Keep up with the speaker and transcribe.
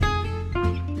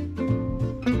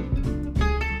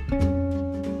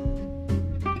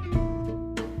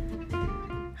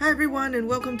Hi everyone and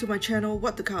welcome to my channel,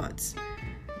 What the Cards.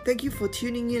 Thank you for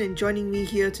tuning in and joining me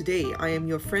here today. I am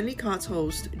your friendly cards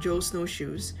host, Joe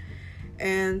Snowshoes.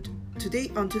 And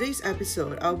on today's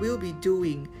episode, I will be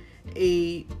doing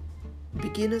a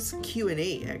beginner's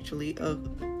Q&A, actually, a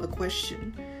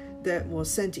question that was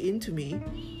sent in to me.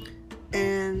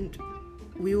 And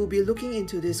we will be looking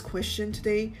into this question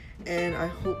today, and I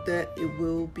hope that it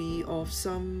will be of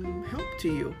some help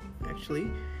to you, actually.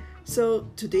 So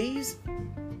today's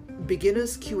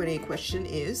beginner's Q&A question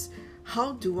is,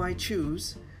 how do I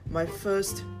choose my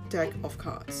first deck of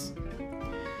cards?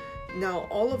 Now,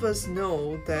 all of us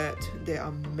know that there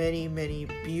are many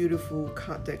beautiful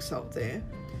card decks out there.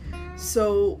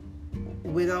 So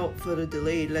without further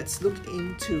delay, let's look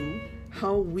into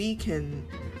how we can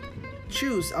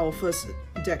choose our first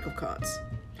deck of cards.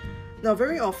 Now,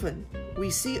 very often we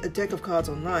see a deck of cards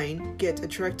online, get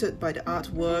attracted by the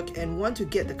artwork and want to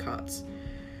get the cards.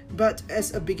 But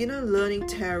as a beginner learning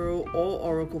tarot or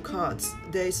oracle cards,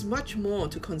 there is much more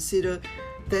to consider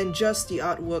than just the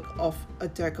artwork of a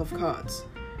deck of cards.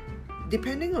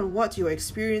 Depending on what your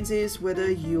experience is,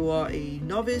 whether you are a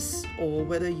novice or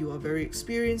whether you are very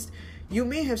experienced, you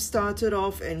may have started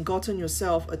off and gotten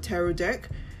yourself a tarot deck,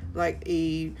 like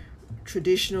a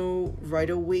traditional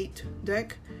Rider-Waite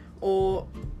deck, or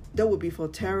that would be for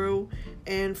tarot.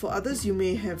 And for others, you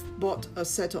may have bought a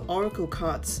set of oracle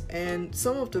cards, and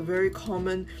some of the very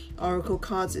common oracle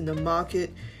cards in the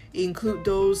market include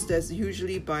those that's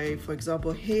usually by, for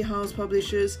example, Hay House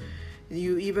publishers.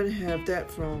 You even have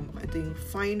that from, I think,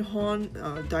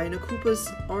 Feinhorn, Diana Cooper's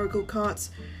oracle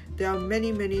cards. There are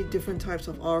many different types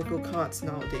of oracle cards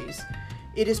nowadays.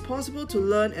 It is possible to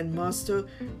learn and master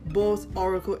both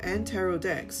oracle and tarot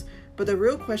decks, but the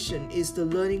real question is the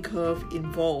learning curve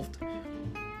involved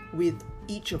with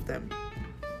each of them.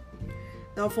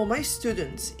 Now, for my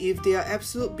students, if they are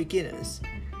absolute beginners,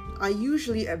 I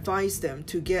usually advise them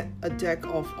to get a deck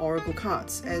of oracle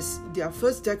cards as their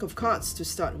first deck of cards to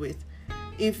start with.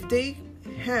 If they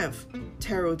have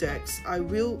tarot decks, I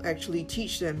will actually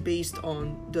teach them based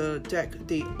on the deck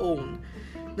they own.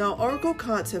 Now, oracle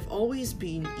cards have always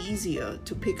been easier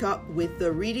to pick up with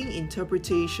the reading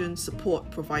interpretation support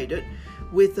provided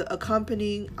with the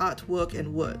accompanying artwork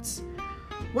and words.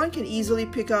 One can easily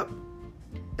pick up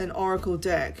an oracle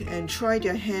deck and try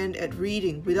their hand at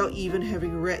reading without even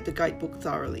having read the guidebook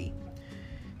thoroughly.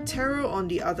 Tarot, on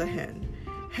the other hand,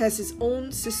 has its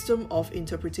own system of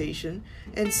interpretation,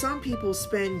 and some people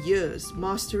spend years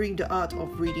mastering the art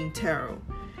of reading tarot.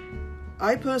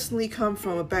 I personally come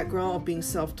from a background of being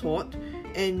self-taught,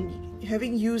 and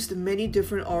having used many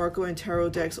different oracle and tarot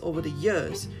decks over the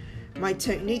years, my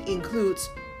technique includes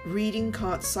reading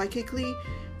cards psychically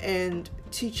and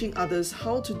teaching others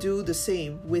how to do the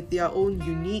same with their own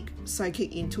unique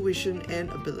psychic intuition and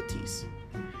abilities.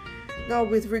 Now,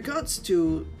 with regards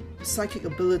to psychic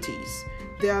abilities,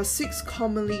 there are 6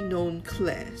 commonly known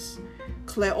clairs: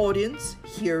 clairaudience,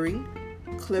 hearing;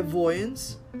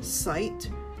 clairvoyance, sight;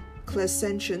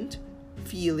 clairsentient,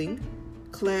 feeling;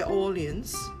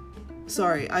 clairaudience,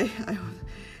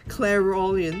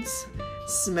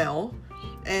 smell;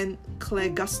 and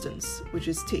clairgustance, which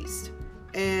is taste;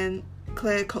 and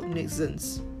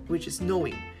claircognizance, which is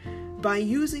knowing. By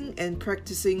using and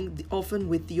practicing often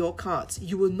with your cards,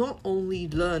 you will not only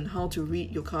learn how to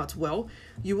read your cards well,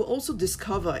 you will also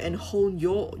discover and hone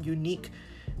your unique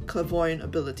clairvoyant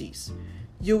abilities.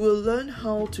 You will learn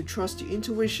how to trust your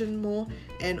intuition more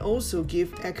and also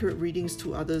give accurate readings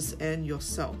to others and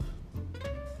yourself.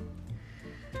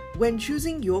 When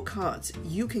choosing your cards,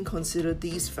 you can consider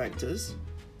these factors.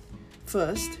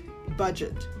 First,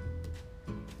 budget.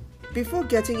 Before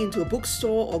getting into a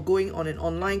bookstore or going on an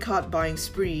online card buying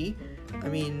spree,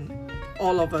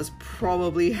 all of us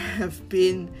probably have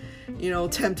been,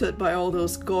 tempted by all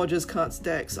those gorgeous cards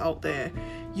decks out there.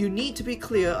 You need to be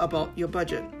clear about your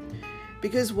budget.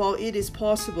 Because while it is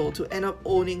possible to end up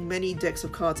owning many decks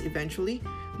of cards eventually,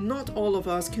 not all of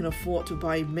us can afford to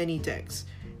buy many decks.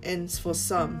 And for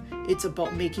some, it's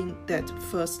about making that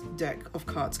first deck of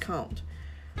cards count.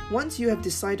 Once you have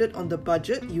decided on the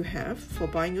budget you have for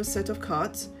buying your set of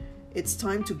cards, it's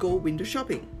time to go window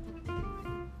shopping.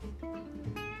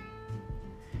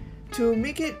 To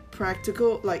make it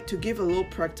practical, to give a little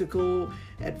practical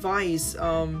advice,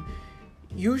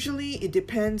 usually it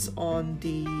depends on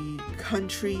the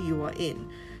country you are in.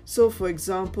 So for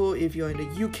example, if you're in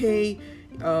the UK,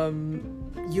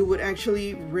 you would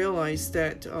actually realize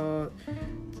that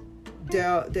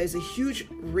there's a huge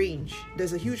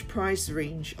price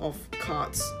range of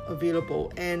cards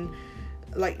available, and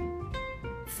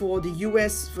for the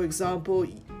US, for example,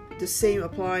 the same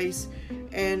applies.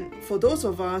 And for those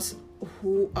of us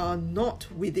who are not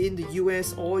within the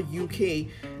US or UK,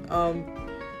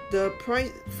 the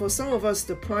price for some of us,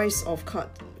 the price of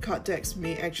card decks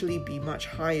may actually be much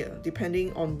higher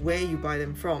depending on where you buy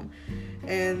them from.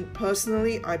 And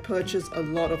personally, I purchase a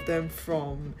lot of them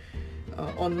from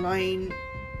online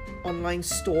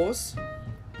stores,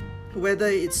 whether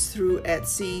it's through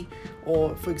Etsy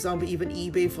or, for example, even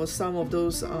eBay for some of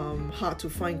those hard to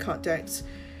find card decks.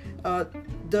 I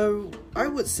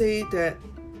would say that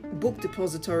Book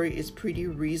Depository is pretty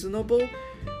reasonable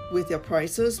with their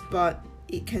prices, but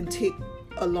it can take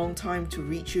a long time to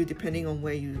reach you depending on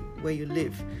where you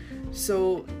live.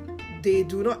 So they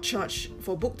do not charge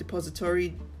for Book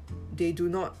Depository. They do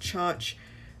not charge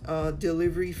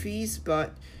delivery fees,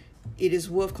 but it is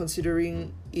worth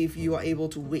considering if you are able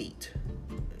to wait.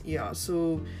 Yeah,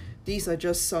 so these are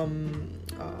just some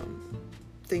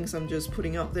things I'm just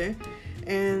putting out there.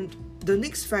 And the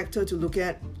next factor to look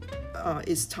at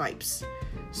is types.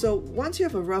 So once you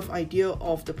have a rough idea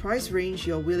of the price range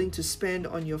you're willing to spend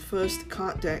on your first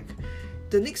card deck,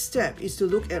 the next step is to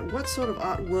look at what sort of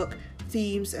artwork,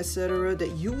 themes, etc. that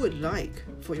you would like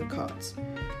for your cards.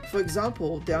 For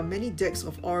example, there are many decks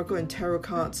of Oracle and Tarot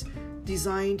cards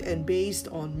designed and based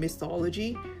on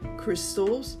mythology,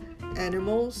 crystals,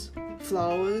 animals,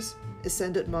 flowers,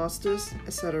 ascended masters,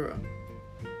 etc.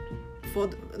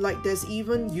 There's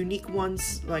even unique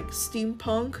ones like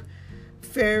steampunk,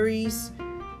 fairies.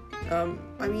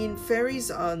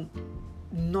 Fairies are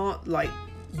not like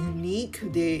unique.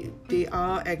 They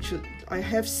are actually. I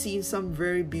have seen some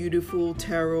very beautiful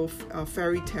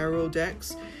fairy tarot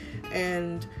decks,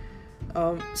 and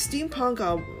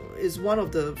steampunk is one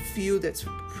of the few that's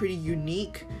pretty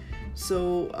unique.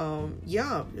 So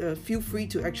feel free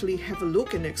to actually have a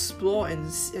look and explore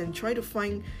and try to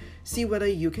see whether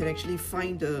you can actually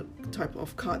find the type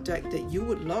of card deck that you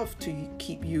would love to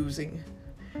keep using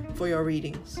for your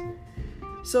readings.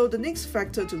 So the next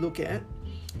factor to look at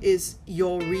is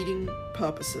your reading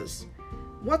purposes.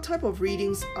 What type of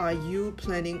readings are you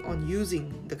planning on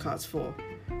using the cards for?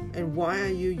 And why are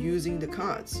you using the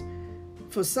cards?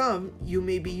 For some, you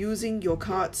may be using your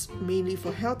cards mainly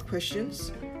for health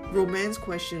questions, romance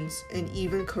questions, and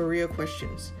even career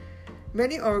questions.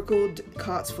 Many Oracle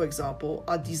cards, for example,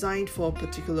 are designed for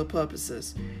particular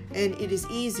purposes, and it is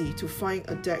easy to find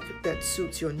a deck that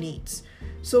suits your needs.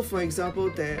 So, for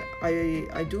example,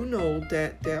 I do know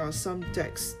that there are some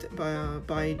decks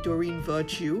by Doreen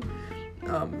Virtue.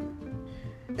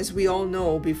 As we all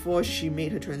know, before she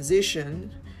made her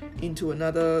transition into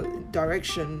another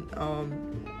direction,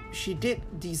 she did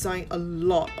design a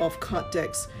lot of card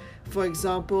decks. For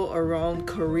example, around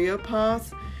career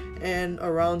path and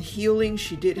around healing,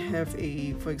 she did have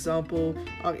for example,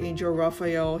 Archangel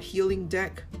Raphael healing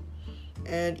deck.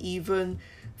 And even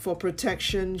for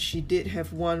protection, she did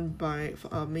have one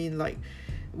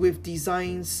with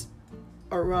designs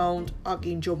around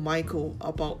Archangel Michael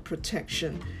about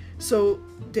protection. So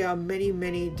there are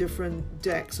many different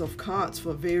decks of cards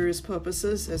for various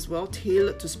purposes as well,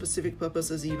 tailored to specific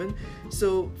purposes even.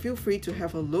 So feel free to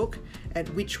have a look at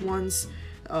which ones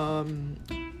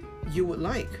you would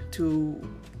like to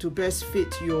best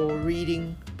fit your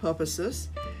reading purposes.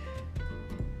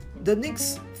 The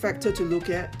next factor to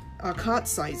look at are card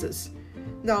sizes.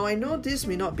 Now, I know this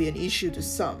may not be an issue to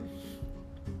some,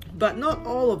 but not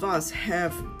all of us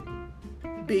have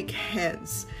big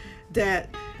hands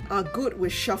that are good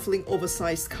with shuffling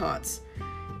oversized cards.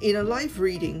 In a live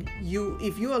reading,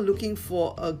 if you are looking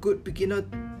for a good beginner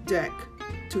deck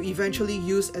to eventually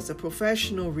use as a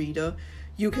professional reader,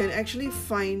 you can actually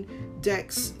find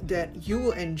decks that you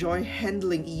will enjoy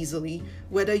handling easily,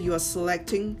 whether you are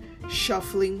selecting,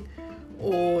 shuffling,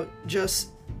 or just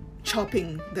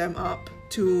chopping them up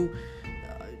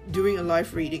during a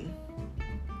live reading.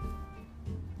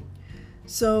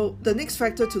 So the next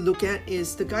factor to look at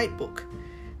is the guidebook.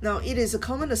 Now, it is a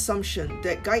common assumption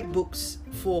that guidebooks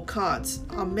for cards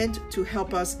are meant to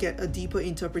help us get a deeper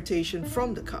interpretation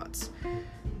from the cards.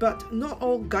 But not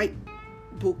all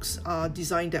guidebooks are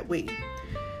designed that way.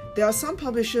 There are some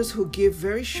publishers who give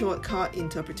very short card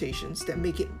interpretations that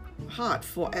make it hard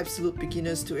for absolute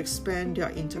beginners to expand their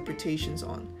interpretations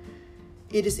on.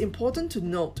 It is important to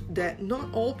note that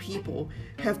not all people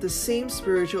have the same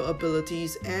spiritual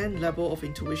abilities and level of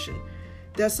intuition.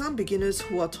 There are some beginners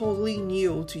who are totally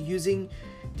new to using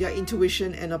their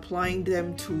intuition and applying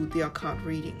them to their card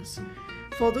readings.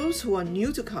 For those who are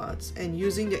new to cards and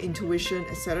using their intuition,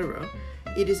 etc.,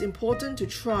 it is important to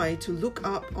try to look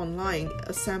up online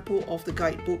a sample of the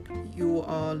guidebook you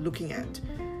are looking at.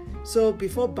 So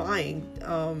before buying,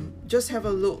 just have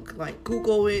a look, like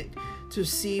Google it to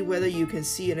see whether you can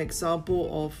see an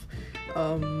example of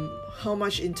how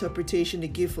much interpretation they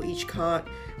give for each card,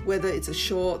 whether it's a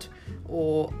short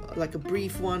or like a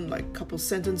brief one, like a couple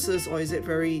sentences, or is it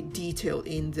very detailed,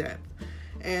 in-depth.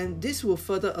 And this will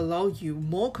further allow you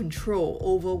more control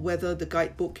over whether the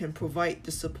guidebook can provide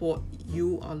the support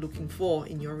you are looking for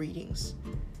in your readings.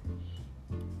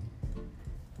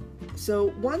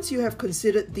 So once you have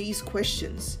considered these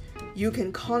questions, you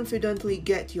can confidently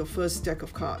get your first deck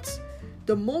of cards.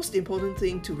 The most important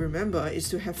thing to remember is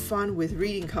to have fun with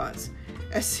reading cards.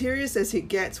 As serious as it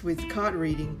gets with card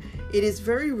reading, it is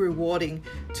very rewarding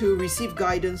to receive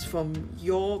guidance from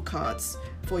your cards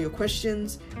for your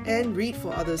questions and read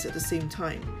for others at the same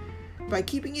time. By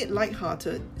keeping it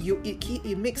lighthearted,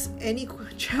 it makes any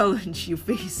challenge you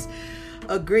face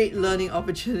a great learning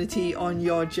opportunity on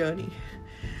your journey.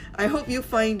 I hope you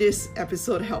find this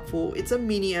episode helpful. It's a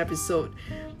mini episode,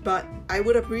 but I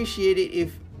would appreciate it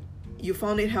if you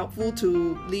found it helpful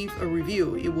to leave a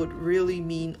review. It would really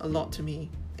mean a lot to me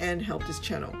and help this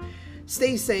channel.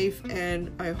 Stay safe,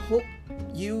 and I hope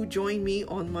you join me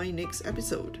on my next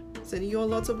episode. Sending you all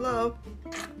lots of love.